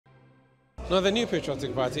Now, the New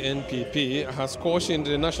Patriotic Party, NPP, has cautioned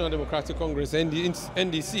the National Democratic Congress,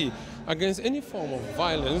 NDC, against any form of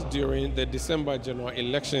violence during the December general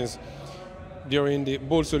elections. During the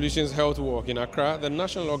Bold Solutions Health Walk in Accra, the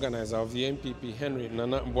national organizer of the NPP, Henry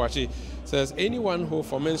Nana Mboakye, says anyone who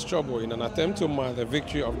foments trouble in an attempt to mar the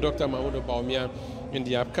victory of Dr. Mahmoud Bawumia in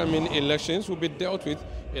the upcoming elections will be dealt with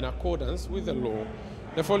in accordance with the law.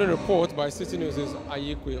 The following report by City News'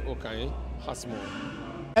 Ayikwe Okai has more.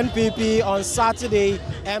 NPP on Saturday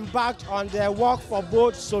embarked on their Walk for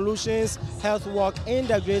Bold Solutions Health Walk in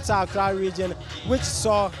the Greater Accra region, which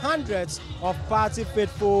saw hundreds of party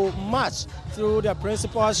faithful march through the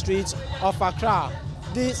principal streets of Accra.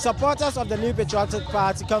 The supporters of the New Patriotic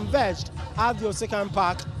Party converged at the Osekan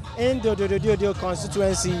Park in the Dododio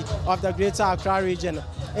constituency of the Greater Accra region.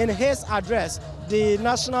 In his address, the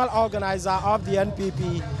national organizer of the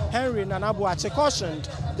NPP, Henry Nana Mboakye, cautioned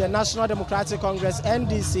the National Democratic Congress,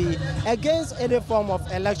 NDC, against any form of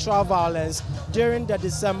electoral violence during the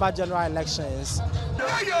December general elections.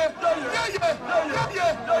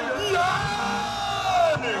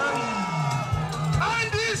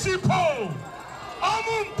 NDC poll,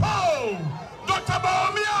 Dr.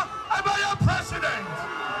 Bawumia, Abaya president.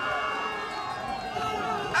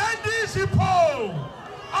 NDC poll,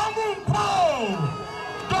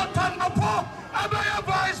 Dr. Nopo, Abaya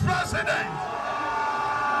vice president.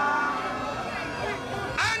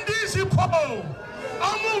 NDC poll,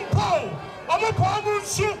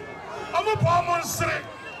 Amunsu, Amunsre,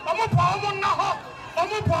 Naho,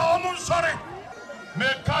 Sorry.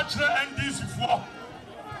 May catch the NDC for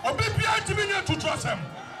Obipia Timina to trust him.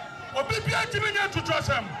 Obipia Timina to trust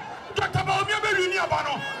him. Dr. Bawumia Belunia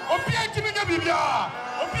Bano, Obia Timina Bibia,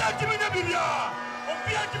 Obia Timina Bibia,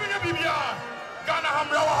 Obia Timina Bibia, Ghana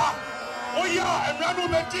Hamrawa, Oya and Ranu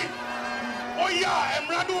Betty, Oya and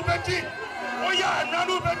Ranu Betty, Oya and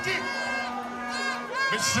Ranu Betty.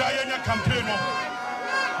 Messiah campaign.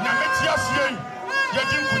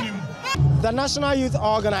 The National Youth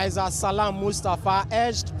Organizer Salam Mustafa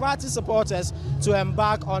urged party supporters to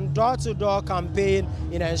embark on door-to-door campaign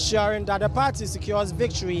in ensuring that the party secures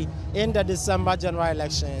victory in the December general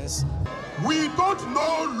elections. We don't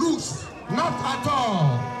know lose, not at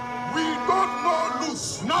all. We don't know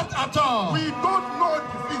lose, not at all. We don't know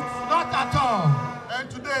defeat, not at all. And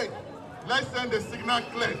today, let's send the signal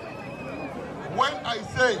clear. When I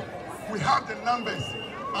say we have the numbers,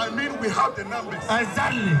 I mean we have the numbers.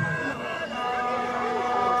 Exactly.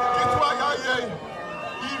 It's why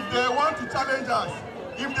if they want to challenge us,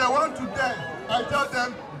 if they want to dare, I tell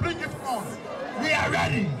them, bring it on. We are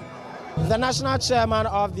ready. The national chairman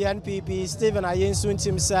of the NPP, Stephen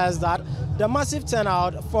Ayensuntim, says that the massive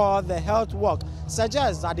turnout for the health walk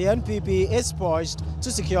suggests that the NPP is poised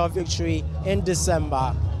to secure victory in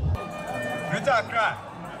December. Greater Accra,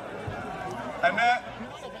 and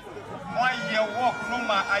one year walk from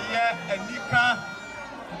a year and Nika,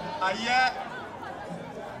 a year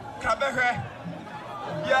Kabehe,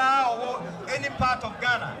 yeah, any part of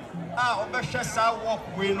Ghana, Obeshesa walk,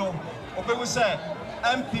 we know, we say,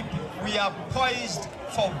 NPP, we are poised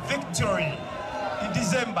for victory in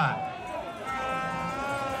December.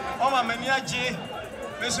 Oma Menyaji,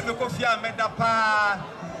 Mr. Mekofia Medapa,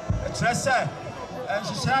 Tressa, and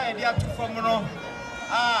Society to Formono,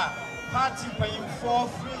 party paying for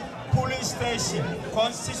free polling station,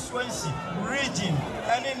 constituency, region,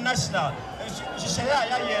 and national.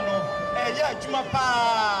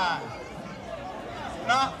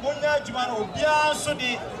 Now, Munya Jumano, Bia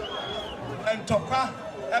Sudi, and Toka,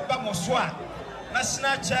 Eba Moswa,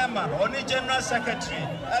 National Chairman, only General Secretary,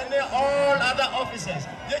 and all other officers.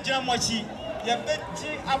 Yajamachi,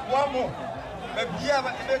 Yabeti Abuamo,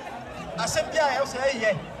 I said, I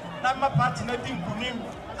say, Nama party nothing Kunim,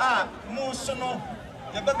 Musono,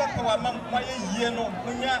 Yababa Maya Yeno,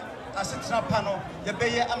 Munya, Asitra Pano,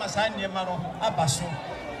 Yabaya Amasani Mano, Abasu.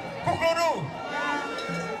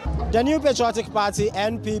 The New Patriotic Party,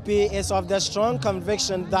 NPP, is of the strong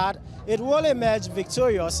conviction that it will emerge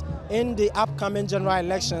victorious in the upcoming general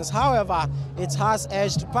elections. However, it has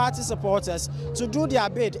urged party supporters to do their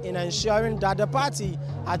bit in ensuring that the party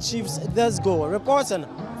achieves this goal. Reporting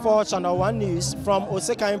for Channel One News from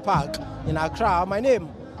Osekan Park in Accra, my name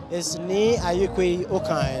is Ayikwe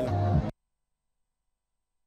Okai.